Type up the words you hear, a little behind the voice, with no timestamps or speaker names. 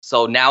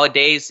So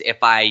nowadays, if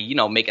I,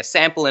 make a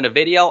sample in a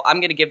video, I'm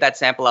going to give that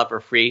sample out for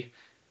free,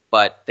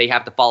 but they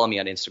have to follow me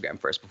on Instagram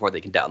first before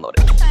they can download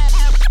it.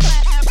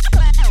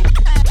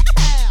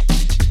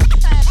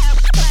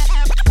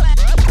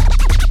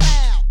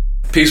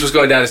 Peace, what's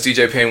going down? It's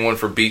DJ Payne 1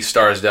 for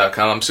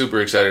BeatStars.com. I'm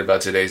super excited about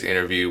today's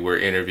interview. We're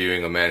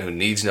interviewing a man who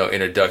needs no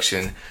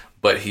introduction,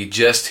 but he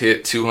just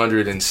hit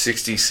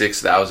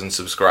 266,000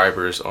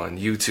 subscribers on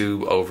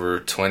YouTube, over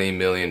 20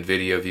 million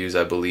video views,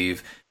 I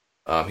believe.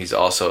 He's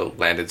also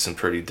landed some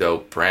pretty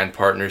dope brand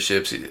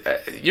partnerships.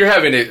 You're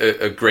having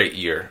a great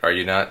year, are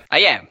you not? I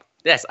am.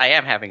 Yes, I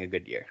am having a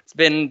good year. It's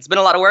been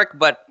a lot of work,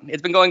 but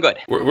it's been going good.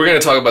 We're going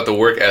to talk about the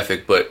work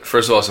ethic, but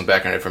first of all, some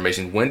background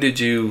information. When did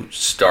you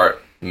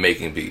start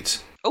making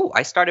beats? Oh,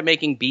 I started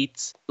making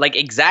beats like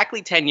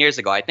exactly 10 years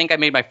ago. I think I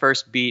made my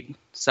first beat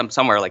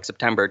somewhere like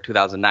September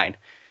 2009.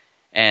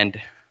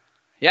 And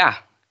yeah,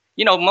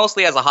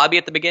 mostly as a hobby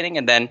at the beginning.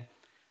 And then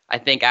I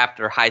think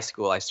after high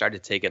school, I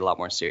started to take it a lot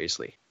more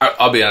seriously.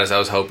 I'll be honest, I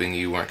was hoping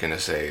you weren't going to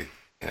say,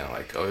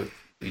 a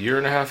year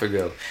and a half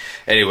ago.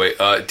 Anyway,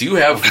 do you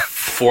have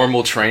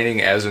formal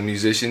training as a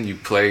musician? You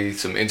play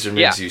some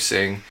instruments, You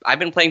sing? I've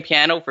been playing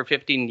piano for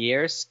 15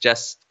 years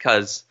just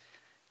because,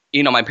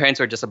 my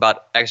parents were just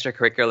about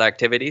extracurricular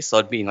activities. So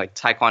it'd be like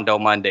Taekwondo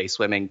Monday,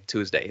 swimming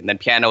Tuesday. And then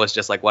piano is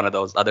just like one of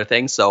those other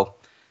things. So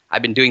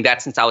I've been doing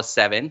that since I was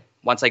 7.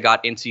 Once I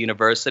got into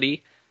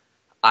university,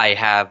 I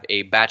have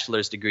a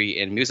bachelor's degree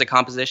in music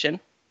composition.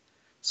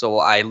 So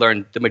I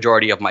learned the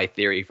majority of my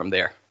theory from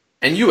there.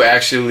 And you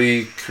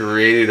actually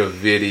created a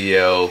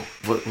video.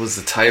 What was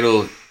the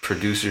title?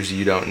 Producers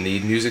You Don't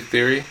Need Music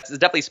Theory? It's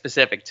definitely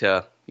specific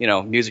to,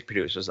 music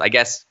producers. I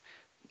guess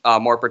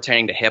more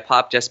pertaining to hip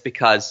hop, just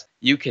because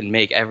you can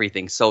make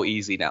everything so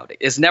easy nowadays.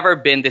 It's never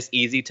been this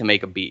easy to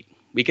make a beat.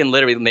 We can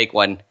literally make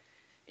one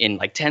in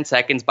like 10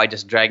 seconds by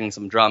just dragging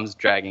some drums,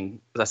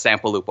 dragging a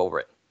sample loop over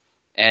it.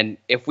 And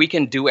if we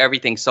can do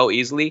everything so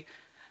easily,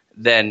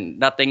 then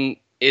nothing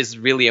is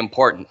really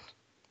important.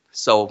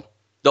 So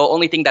the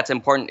only thing that's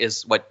important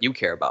is what you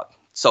care about.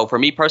 So for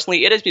me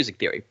personally, it is music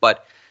theory,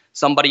 but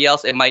somebody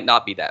else, it might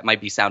not be that. It might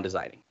be sound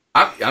designing.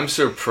 I'm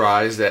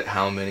surprised at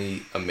how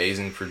many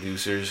amazing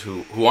producers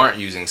who aren't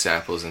using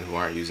samples and who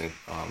aren't using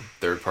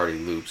third-party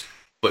loops,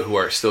 but who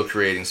are still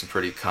creating some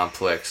pretty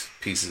complex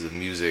pieces of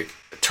music.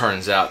 It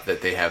turns out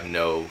that they have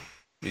no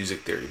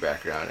music theory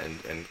background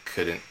and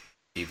couldn't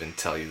even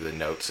tell you the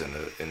notes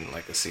in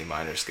like a C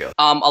minor scale.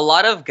 A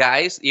lot of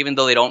guys, even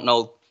though they don't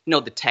know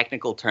the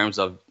technical terms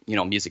of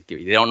music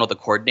theory, they don't know the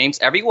chord names.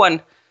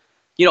 Everyone,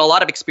 a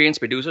lot of experienced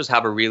producers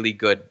have a really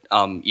good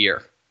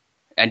ear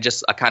and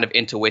just a kind of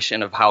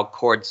intuition of how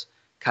chords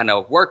kind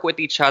of work with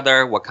each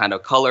other, what kind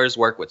of colors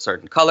work with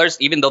certain colors.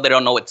 Even though they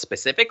don't know it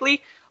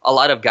specifically, a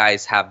lot of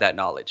guys have that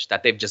knowledge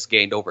that they've just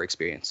gained over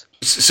experience.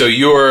 So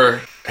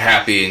you're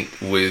happy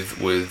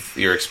with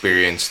your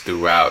experience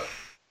throughout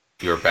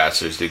your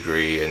bachelor's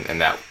degree,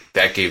 and that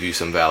gave you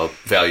some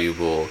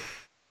valuable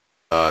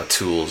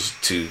tools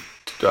to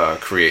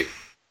create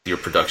your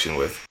production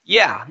with.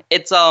 Yeah,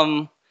 it's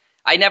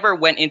I never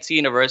went into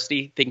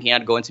university thinking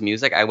I'd go into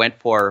music. I went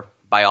for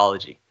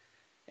biology,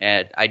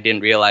 and I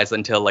didn't realize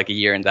until like a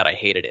year in that I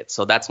hated it.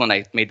 So that's when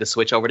I made the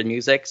switch over to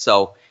music.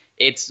 So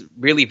it's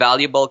really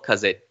valuable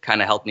because it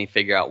kind of helped me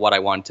figure out what I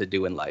wanted to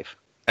do in life.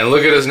 And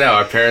look at us now.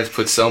 Our parents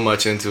put so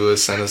much into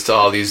us, sent us to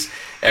all these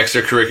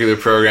extracurricular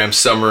programs,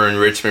 summer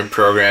enrichment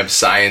programs,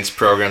 science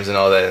programs, and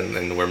all that,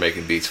 and we're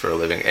making beats for a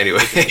living. Anyway.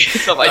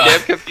 So my damn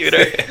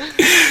computer.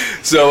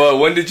 So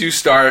when did you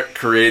start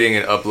creating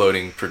and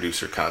uploading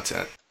producer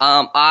content?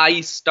 I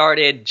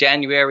started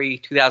January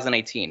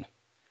 2018.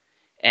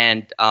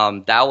 And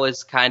that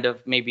was kind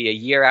of maybe a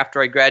year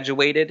after I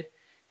graduated.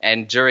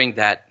 And during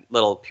that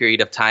little period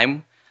of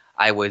time,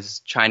 I was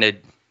trying to,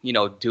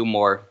 do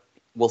more,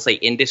 we'll say,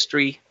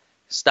 industry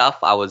stuff.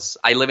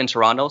 I live in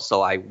Toronto,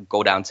 so I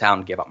go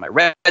downtown, give out my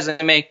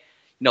resume,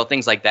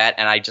 things like that.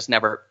 And I just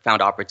never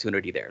found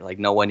opportunity there. Like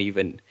no one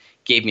even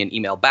gave me an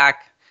email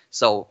back.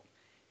 So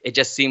it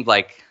just seemed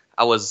like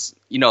I was,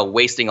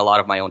 wasting a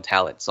lot of my own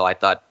talent. So I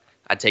thought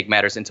I'd take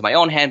matters into my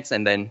own hands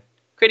and then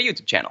create a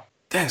YouTube channel.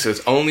 Dang, so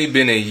it's only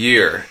been a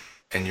year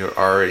and you're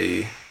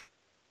already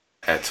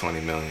at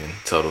 20 million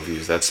total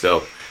views. That's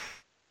dope.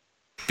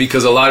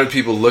 Because a lot of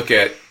people look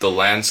at the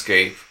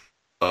landscape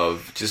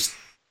of just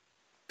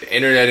the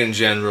internet in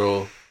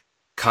general,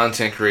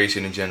 content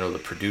creation in general, the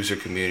producer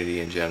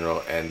community in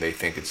general, and they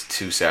think it's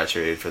too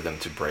saturated for them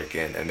to break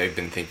in. And they've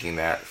been thinking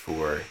that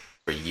for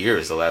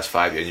years, the last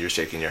 5 years, and you're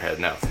shaking your head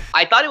now.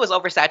 I thought it was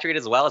oversaturated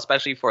as well,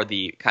 especially for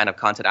the kind of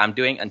content I'm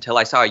doing, until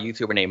I saw a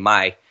YouTuber named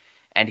Mai.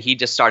 And he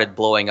just started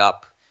blowing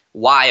up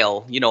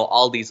while,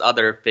 all these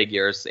other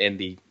figures in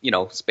the,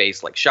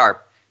 space like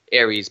Sharp,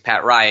 Aries,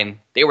 Pat Ryan,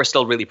 they were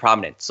still really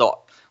prominent. So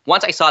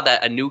once I saw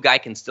that a new guy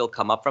can still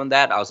come up from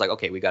that, I was like,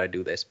 okay, we got to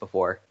do this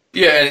before.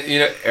 Yeah,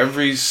 and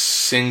every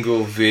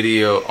single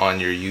video on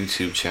your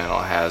YouTube channel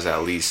has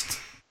at least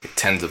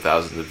tens of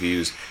thousands of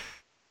views.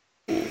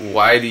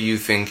 Why do you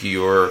think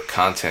your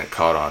content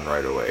caught on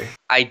right away?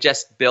 I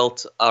just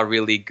built a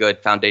really good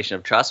foundation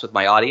of trust with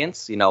my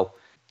audience.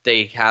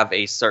 they have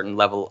a certain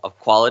level of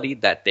quality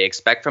that they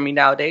expect from me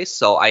nowadays.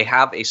 So I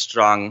have a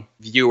strong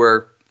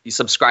viewer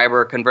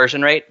subscriber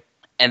conversion rate.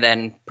 And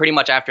then pretty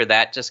much after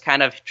that, just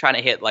kind of trying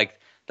to hit like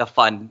the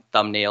fun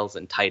thumbnails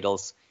and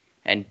titles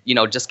and,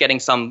 just getting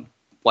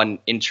someone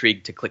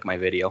intrigued to click my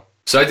video.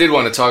 So I did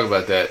want to talk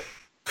about that,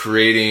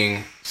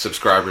 creating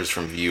subscribers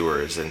from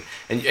viewers. And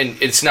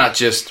it's not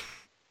just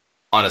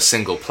on a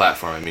single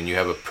platform. I mean, you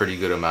have a pretty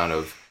good amount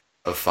of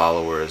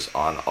followers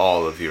on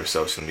all of your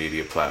social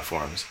media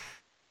platforms.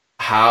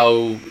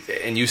 How,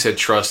 and you said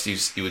trust,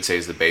 you would say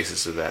is the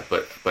basis of that,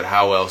 but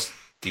how else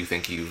do you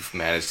think you've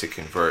managed to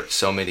convert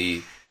so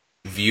many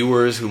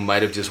viewers who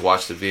might have just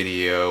watched a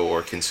video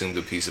or consumed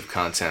a piece of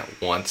content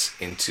once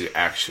into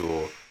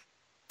actual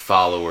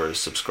followers,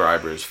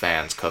 subscribers,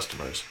 fans,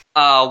 customers?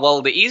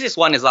 Well, the easiest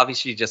one is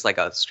obviously just like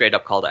a straight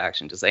up call to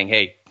action, just saying,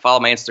 hey, follow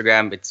my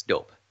Instagram, it's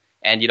dope.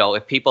 And,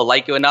 if people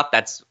like you enough,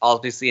 that's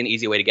obviously an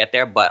easy way to get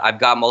there. But I've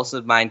got most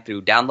of mine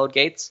through download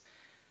gates.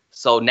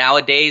 So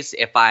nowadays,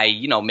 if I,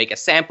 make a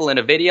sample in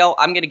a video,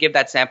 I'm going to give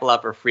that sample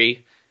out for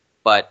free.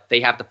 But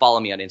they have to follow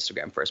me on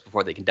Instagram first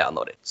before they can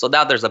download it. So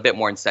now there's a bit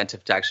more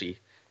incentive to actually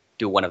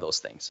do one of those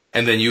things.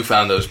 And then you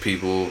found those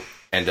people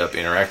end up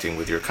interacting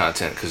with your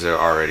content because they're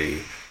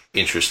already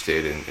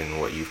interested in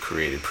what you've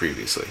created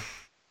previously.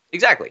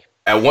 Exactly.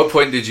 At what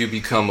point did you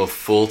become a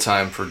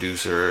full-time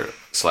producer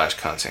 /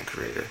 content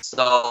creator?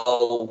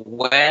 So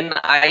when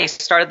I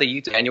started the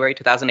YouTube in January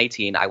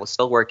 2018, I was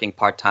still working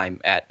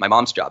part-time at my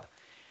mom's job.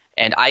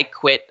 And I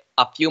quit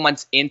a few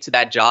months into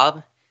that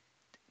job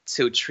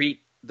to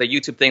treat the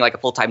YouTube thing like a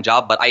full-time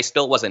job, but I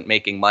still wasn't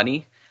making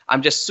money.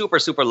 I'm just super,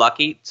 super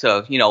lucky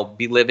to,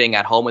 be living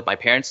at home with my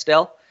parents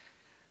still.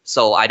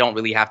 So I don't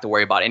really have to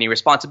worry about any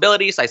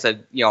responsibilities. I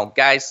said,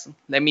 guys,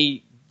 let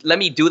me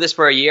do this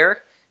for a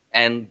year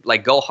and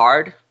like go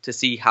hard to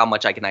see how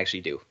much I can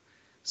actually do.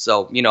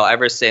 So,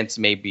 ever since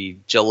maybe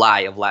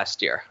July of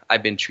last year,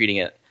 I've been treating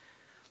it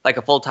like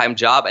a full-time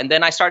job. And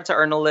then I started to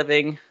earn a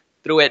living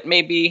through it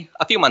maybe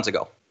a few months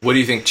ago. What do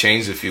you think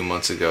changed a few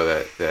months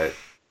ago that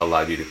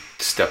allowed you to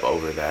step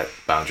over that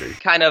boundary?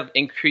 Kind of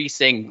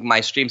increasing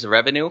my streams of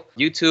revenue.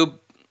 YouTube,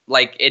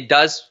 it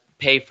does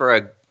pay for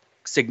a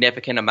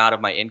significant amount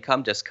of my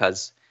income just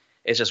because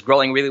it's just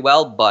growing really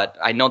well, but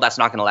I know that's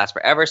not going to last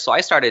forever. So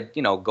I started,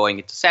 going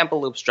into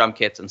sample loops, drum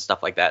kits, and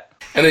stuff like that.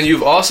 And then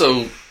you've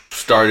also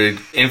started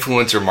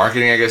influencer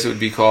marketing, I guess it would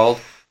be called,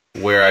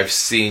 where I've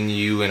seen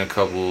you in a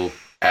couple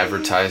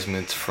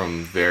advertisements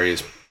from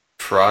various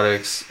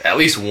products, at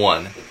least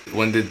one.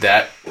 When did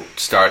that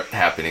start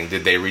happening?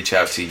 Did they reach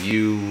out to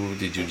you?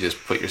 Did you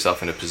just put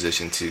yourself in a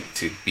position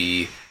to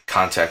be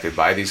contacted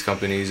by these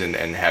companies, and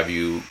have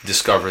you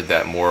discovered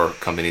that more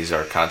companies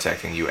are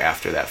contacting you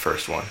after that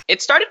first one?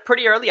 It started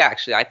pretty early,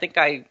 actually. I think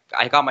I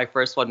got my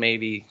first one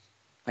maybe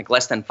like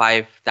less than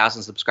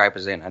 5,000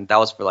 subscribers in, and that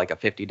was for like a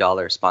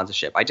 $50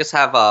 sponsorship. I just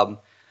have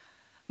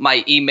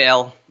my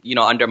email,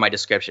 under my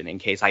description in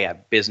case I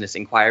have business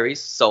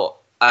inquiries. So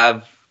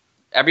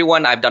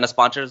everyone I've done a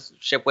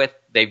sponsorship with,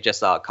 they've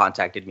just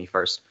contacted me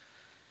first.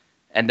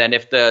 And then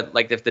if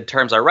the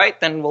terms are right,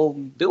 then we'll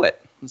do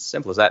it. It's as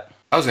simple as that.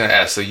 I was going to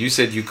ask, so you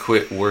said you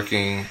quit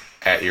working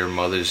at your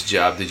mother's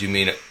job. Did you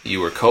mean you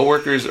were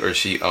coworkers, or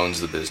she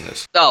owns the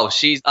business? No,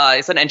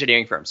 it's an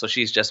engineering firm. So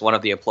she's just one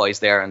of the employees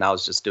there, and I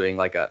was just doing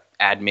like a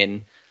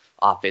admin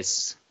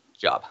office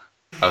job.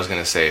 I was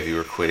going to say, if you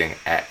were quitting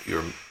at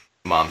your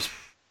mom's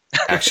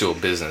actual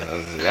business,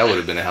 that would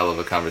have been a hell of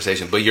a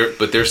conversation.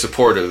 But they're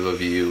supportive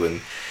of you,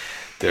 and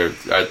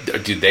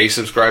do they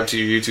subscribe to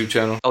your YouTube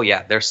channel? Oh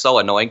yeah, they're so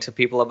annoying to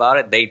people about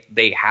it.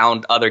 They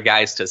hound other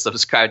guys to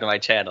subscribe to my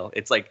channel.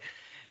 It's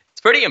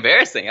pretty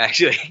embarrassing,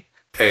 actually.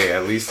 Hey,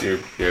 at least your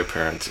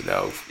parents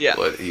know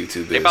what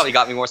YouTube is. They probably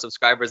got me more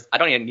subscribers. I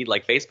don't even need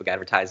like Facebook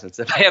advertisements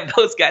if I have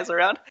those guys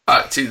around.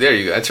 See, there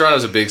you go.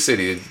 Toronto's a big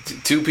city.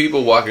 Two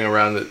people walking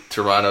around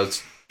Toronto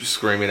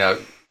screaming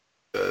out,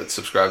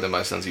 subscribe to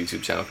my son's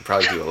YouTube channel could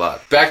probably do a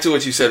lot. Back to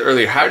what you said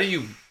earlier, how do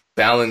you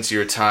balance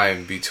your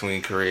time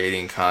between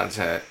creating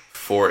content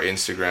for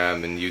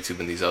Instagram and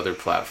YouTube and these other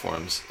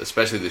platforms,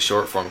 especially the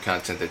short form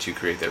content that you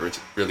create that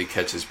really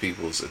catches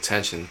people's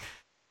attention,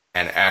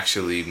 and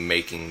actually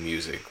making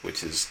music,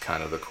 which is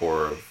kind of the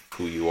core of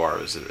who you are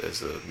as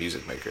a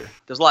music maker?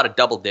 There's a lot of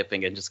double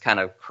dipping and just kind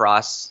of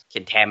cross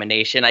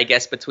contamination, I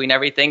guess, between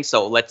everything.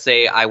 So let's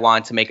say I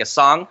want to make a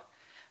song.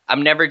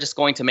 I'm never just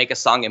going to make a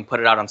song and put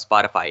it out on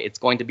Spotify. It's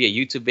going to be a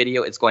YouTube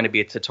video. It's going to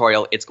be a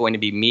tutorial. It's going to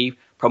be me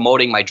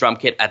promoting my drum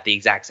kit at the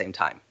exact same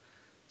time.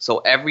 So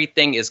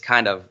everything is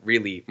kind of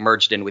really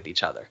merged in with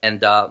each other.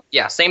 And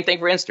same thing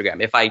for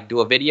Instagram. If I do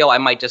a video, I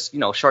might just,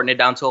 shorten it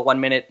down to a 1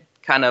 minute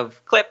kind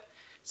of clip,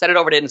 set it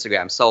over to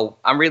Instagram. So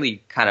I'm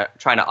really kind of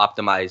trying to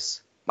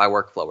optimize my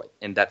workflow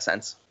in that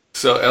sense.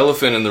 So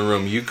Elephant in the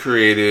Room, you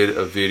created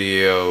a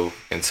video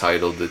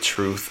entitled The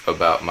Truth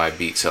About My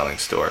Beat Selling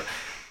Store.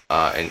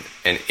 And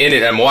in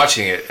it, I'm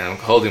watching it and I'm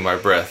holding my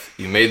breath.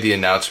 You made the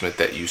announcement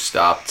that you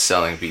stopped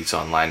selling beats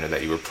online, or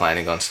that you were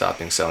planning on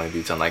stopping selling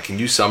beats online. Can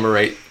you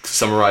summarize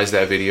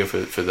that video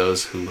for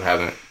those who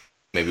haven't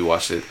maybe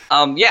watched it?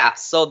 Yeah.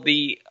 So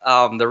the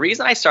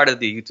reason I started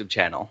the YouTube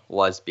channel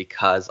was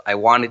because I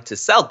wanted to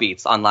sell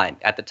beats online.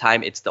 At the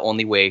time, it's the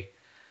only way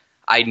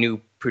I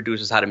knew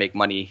producers how to make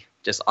money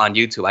just on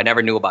YouTube. I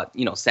never knew about,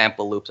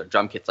 sample loops or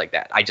drum kits like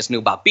that. I just knew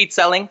about beat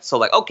selling. So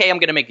like, okay, I'm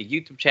gonna make a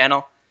YouTube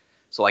channel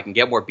so I can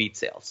get more beat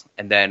sales.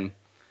 And then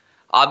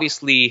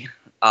obviously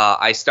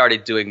I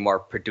started doing more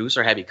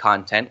producer heavy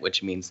content,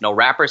 which means no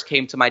rappers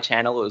came to my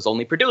channel. It was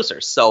only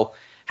producers. So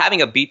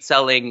having a beat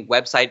selling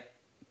website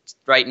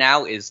right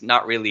now is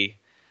not really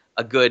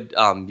a good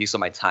use of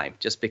my time,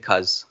 just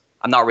because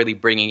I'm not really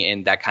bringing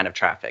in that kind of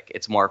traffic.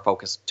 It's more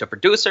focused to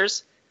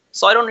producers.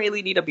 So I don't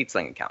really need a beat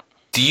selling account.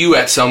 Do you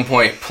at some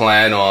point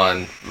plan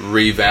on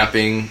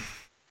revamping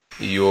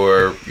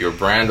your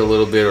brand a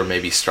little bit, or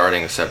maybe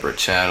starting a separate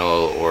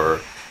channel,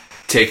 or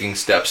taking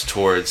steps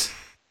towards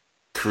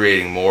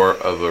creating more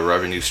of a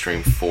revenue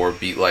stream for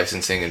beat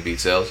licensing and beat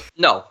sales?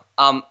 No.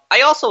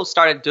 I also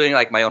started doing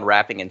like my own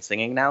rapping and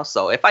singing now.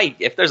 So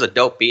if there's a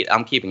dope beat,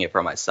 I'm keeping it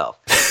for myself.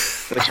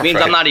 Which means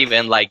right. I'm not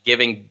even like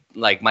giving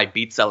like my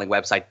beat selling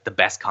website the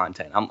best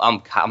content.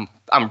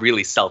 I'm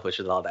really selfish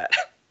with all that.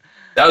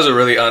 That was a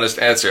really honest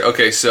answer.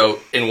 Okay, so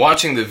in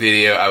watching the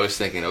video, I was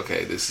thinking,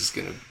 okay, this is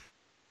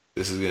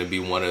gonna be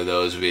one of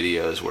those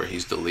videos where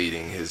he's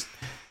deleting his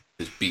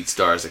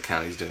BeatStars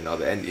account. He's doing all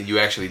that, and you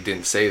actually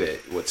didn't say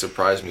that. What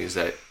surprised me is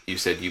that you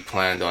said you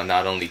planned on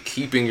not only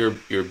keeping your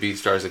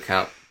BeatStars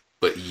account,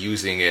 but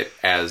using it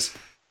as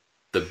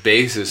the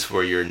basis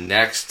for your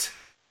next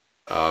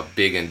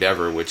big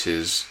endeavor, which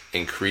is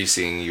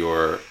increasing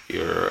your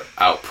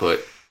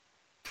output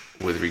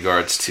with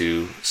regards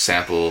to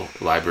sample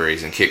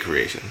libraries and kit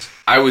creations.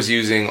 I was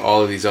using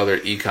all of these other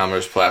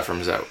e-commerce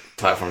platforms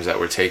that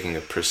were taking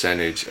a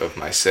percentage of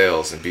my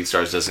sales, and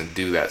BeatStars doesn't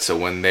do that. So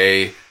when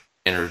they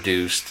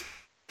introduced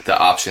the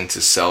option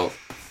to sell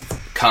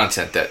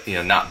content that,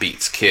 not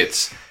beats,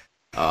 kits,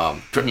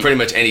 pretty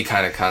much any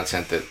kind of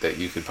content that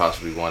you could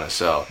possibly want to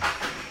sell,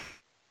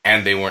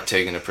 and they weren't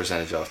taking a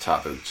percentage off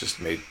top, it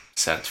just made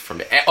sense for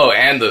me. Oh,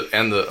 and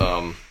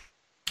the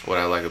what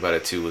I like about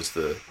it too was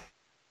the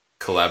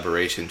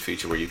collaboration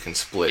feature where you can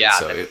split. Yeah,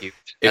 so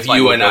if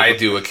you and I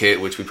do a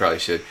kit, which we probably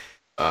should,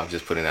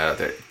 just putting that out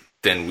there,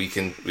 then we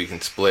can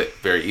split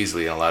very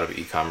easily, and a lot of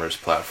e-commerce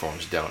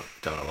platforms don't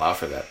allow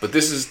for that. But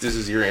this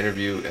is your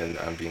interview, and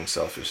I'm being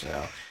selfish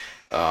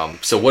now.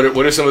 So what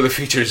are some of the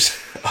features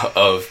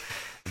of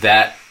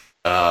that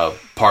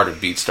part of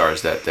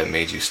BeatStars that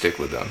made you stick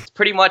with them?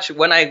 Pretty much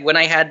when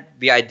I had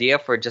the idea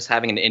for just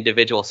having an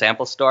individual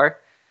sample store,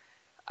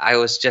 I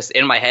was just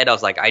in my head, I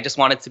was like, I just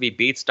want it to be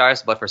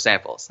BeatStars, but for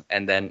samples.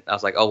 And then I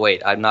was like, oh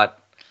wait, I'm not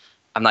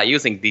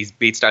using these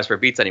BeatStars for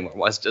beats anymore.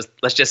 Let's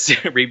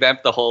just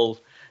revamp the whole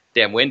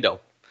damn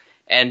window.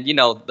 And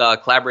the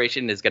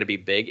collaboration is going to be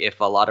big if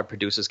a lot of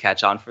producers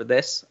catch on for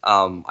this.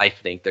 I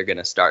think they're going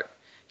to start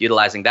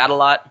utilizing that a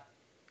lot.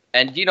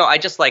 And I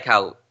just like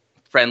how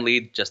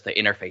friendly just the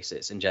interface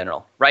is in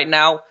general. Right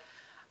now,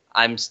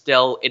 it's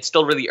still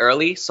really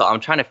early, so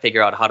I'm trying to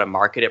figure out how to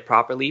market it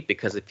properly,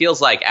 because it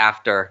feels like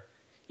after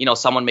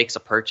someone makes a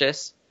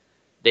purchase,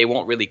 they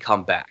won't really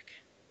come back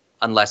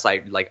unless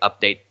I like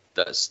update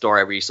the store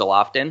every so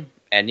often.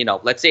 And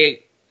let's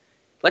say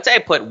I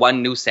put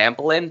one new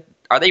sample in,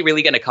 are they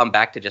really going to come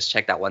back to just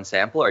check that one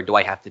sample, or do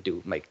I have to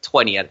do like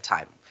 20 at a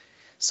time?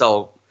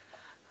 So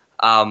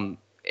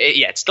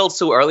it's still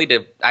too early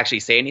to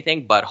actually say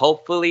anything, but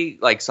hopefully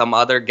like some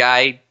other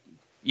guy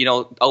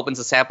opens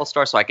a sample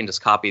store so I can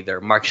just copy their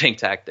marketing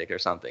tactic or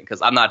something,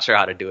 because I'm not sure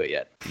how to do it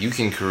yet. You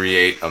can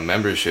create a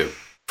membership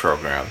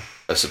program,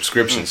 a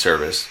subscription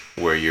service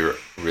where you're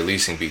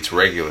releasing beats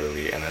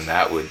regularly, and then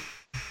that would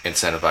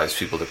incentivize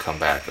people to come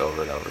back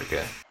over and over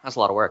again. That's a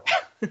lot of work.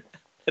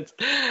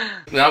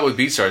 Not with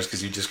BeatStars,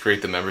 because you just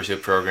create the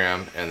membership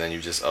program and then you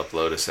just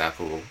upload a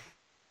sample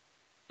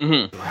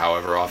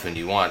however often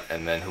you want,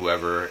 and then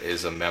whoever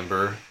is a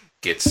member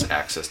gets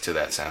access to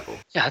that sample.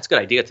 Yeah, that's a good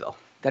idea though.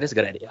 That is a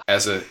good idea.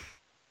 As a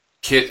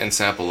kit and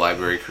sample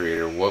library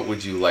creator, what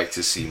would you like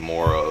to see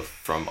more of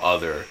from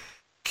other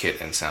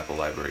kit and sample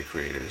library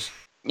creators?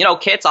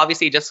 Kits,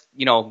 obviously just,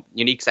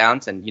 unique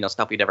sounds and,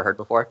 stuff we'd never heard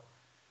before.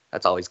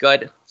 That's always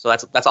good. So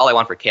that's all I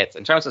want for kits.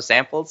 In terms of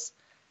samples,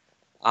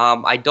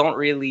 I don't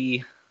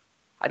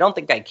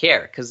think I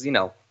care, because,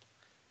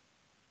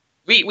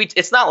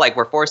 it's not like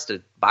we're forced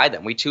to buy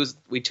them. We choose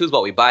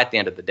what we buy at the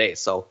end of the day.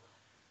 So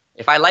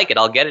if I like it,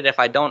 I'll get it. If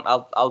I don't,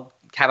 I'll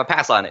have a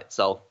pass on it.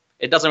 So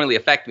it doesn't really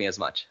affect me as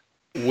much.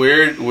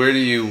 Where do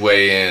you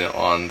weigh in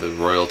on the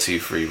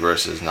royalty-free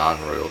versus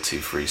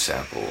non-royalty-free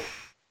sample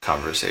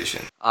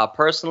conversation?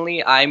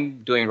 Personally,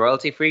 I'm doing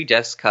royalty-free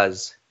just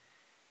because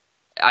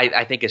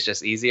I think it's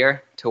just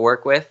easier to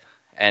work with.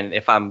 And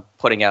if I'm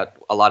putting out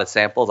a lot of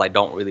samples, I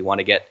don't really want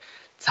to get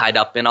tied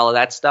up in all of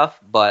that stuff.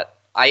 But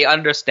I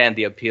understand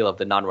the appeal of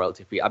the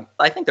non-royalty free.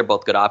 I think they're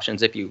both good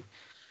options if you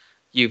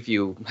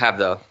have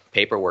the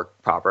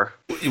paperwork proper.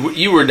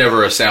 You were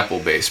never a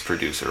sample-based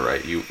producer,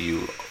 right?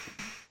 You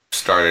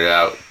started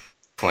out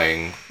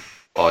playing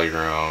all your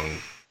own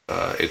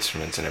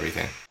instruments and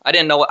everything. I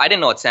didn't know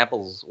what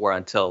samples were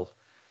until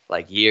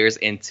like years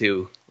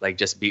into like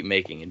just beat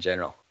making in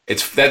general.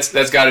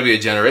 That's got to be a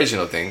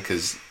generational thing,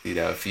 because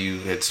if you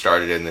had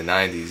started in the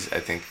 '90s, I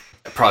think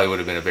it probably would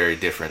have been a very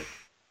different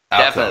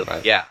outcome. Definitely,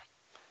 right? yeah.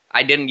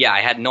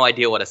 I had no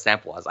idea what a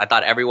sample was. I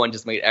thought everyone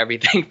just made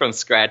everything from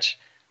scratch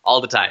all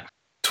the time.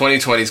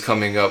 2020 is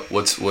coming up.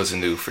 What's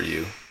new for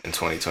you in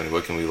 2020?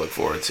 What can we look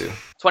forward to?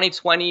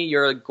 2020,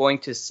 you're going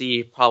to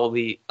see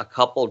probably a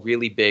couple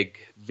really big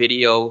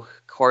video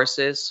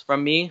courses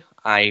from me.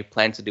 I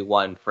plan to do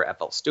one for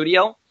FL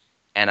Studio,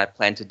 and I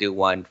plan to do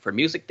one for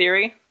music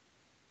theory.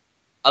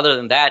 Other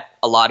than that,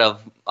 a lot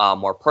of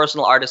more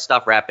personal artist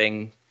stuff,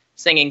 rapping,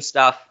 singing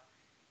stuff,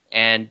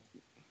 and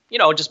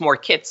just more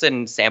kits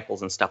and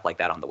samples and stuff like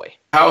that on the way.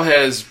 How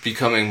has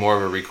becoming more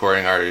of a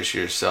recording artist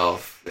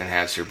yourself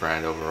enhanced your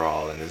brand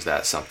overall? And is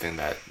that something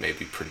that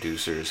maybe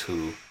producers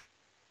who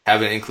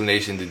have an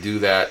inclination to do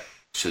that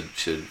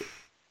should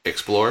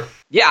explore?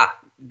 Yeah,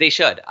 they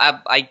should.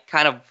 I'm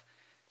kind of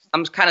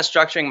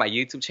structuring my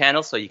YouTube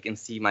channel so you can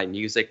see my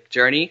music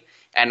journey.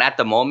 And at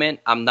the moment,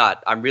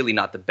 I'm really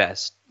not the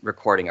best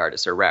recording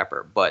artist or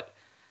rapper, but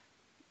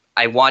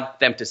I want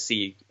them to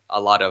see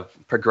a lot of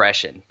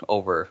progression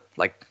over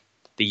like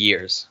the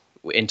years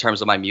in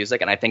terms of my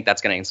music, and I think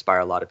that's going to inspire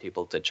a lot of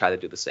people to try to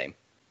do the same.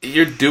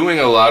 You're doing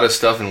a lot of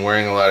stuff and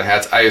wearing a lot of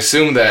hats. I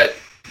assume that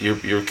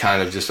you're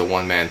kind of just a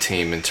one-man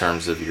team in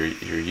terms of your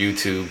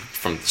YouTube,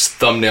 from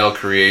thumbnail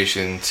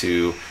creation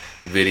to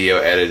video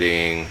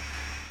editing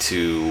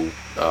to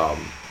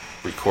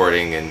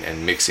recording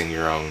and mixing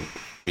your own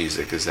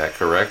music. Is that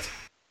correct?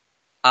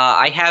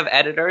 I have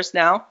editors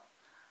now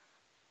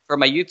for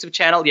my YouTube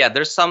channel. Yeah,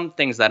 there's some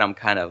things that I'm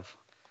kind of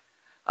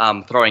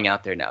throwing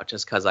out there now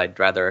just because I'd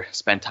rather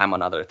spend time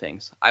on other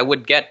things. I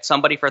would get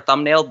somebody for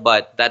thumbnail,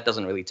 but that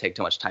doesn't really take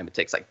too much time. It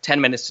takes like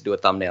 10 minutes to do a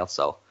thumbnail,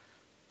 so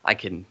I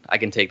can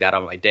take that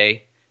on my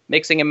day.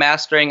 Mixing and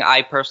mastering,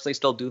 I personally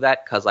still do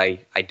that because I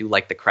do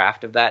like the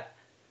craft of that.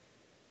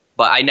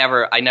 But I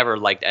never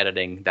liked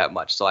editing that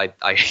much, so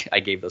I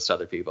gave those to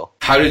other people.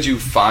 How did you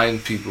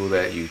find people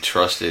that you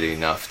trusted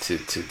enough to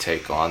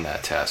take on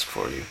that task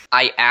for you?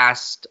 I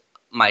asked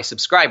my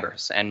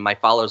subscribers and my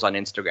followers on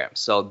Instagram.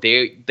 So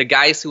the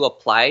guys who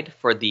applied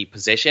for the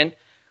position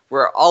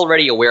were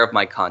already aware of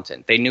my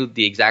content. They knew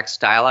the exact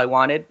style I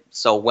wanted.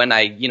 So when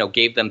I,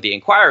 gave them the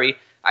inquiry,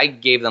 I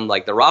gave them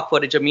like the raw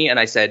footage of me and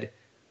I said,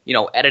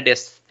 edit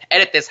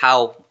this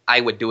how I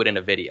would do it in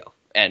a video.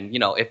 And,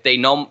 if they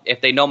know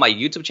my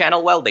YouTube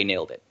channel well, they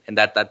nailed it. And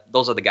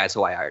those are the guys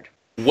who I hired.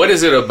 What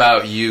is it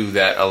about you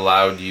that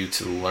allowed you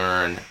to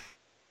learn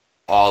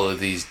all of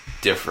these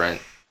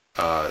different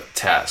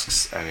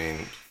tasks? I mean,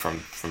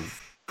 from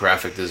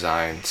graphic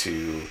design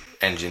to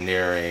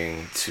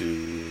engineering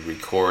to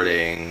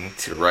recording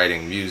to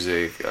writing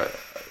music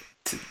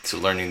to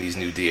learning these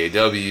new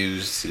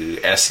DAWs to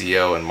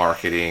SEO and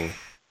marketing.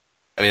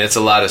 I mean, it's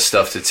a lot of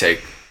stuff to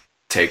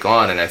take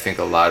on, and I think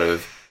a lot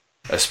of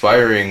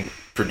aspiring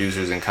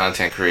producers and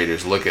content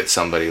creators look at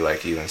somebody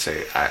like you and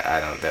say, I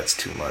don't, that's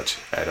too much.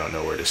 I don't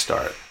know where to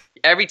start.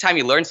 Every time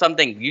you learn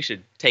something, you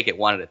should take it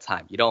one at a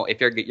time. If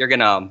you're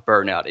gonna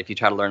burn out if you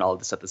try to learn all of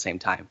this at the same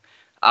time.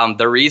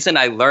 The reason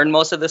I learned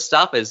most of this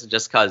stuff is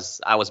just because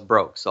I was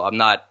broke. So I'm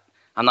not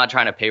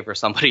trying to pay for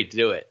somebody to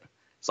do it.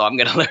 So I'm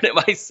gonna learn it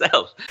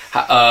myself.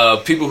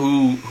 People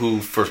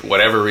who for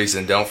whatever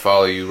reason don't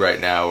follow you right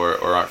now or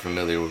aren't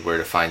familiar with where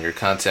to find your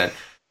content,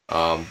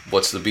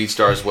 what's the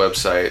BeatStars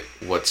website?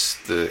 What's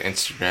the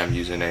Instagram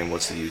username?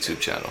 What's the YouTube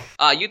channel?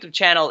 YouTube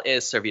channel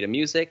is Servita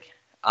Music.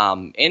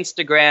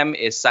 Instagram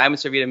is Simon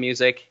Servita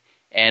Music,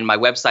 and my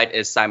website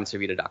is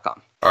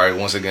simonservita.com. All right,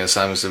 once again,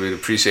 Simon Servita,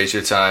 appreciate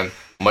your time.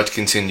 Much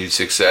continued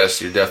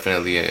success. You're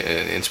definitely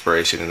an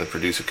inspiration in the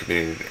producer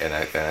community, and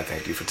I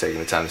thank you for taking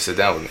the time to sit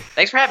down with me.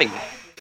 Thanks for having me.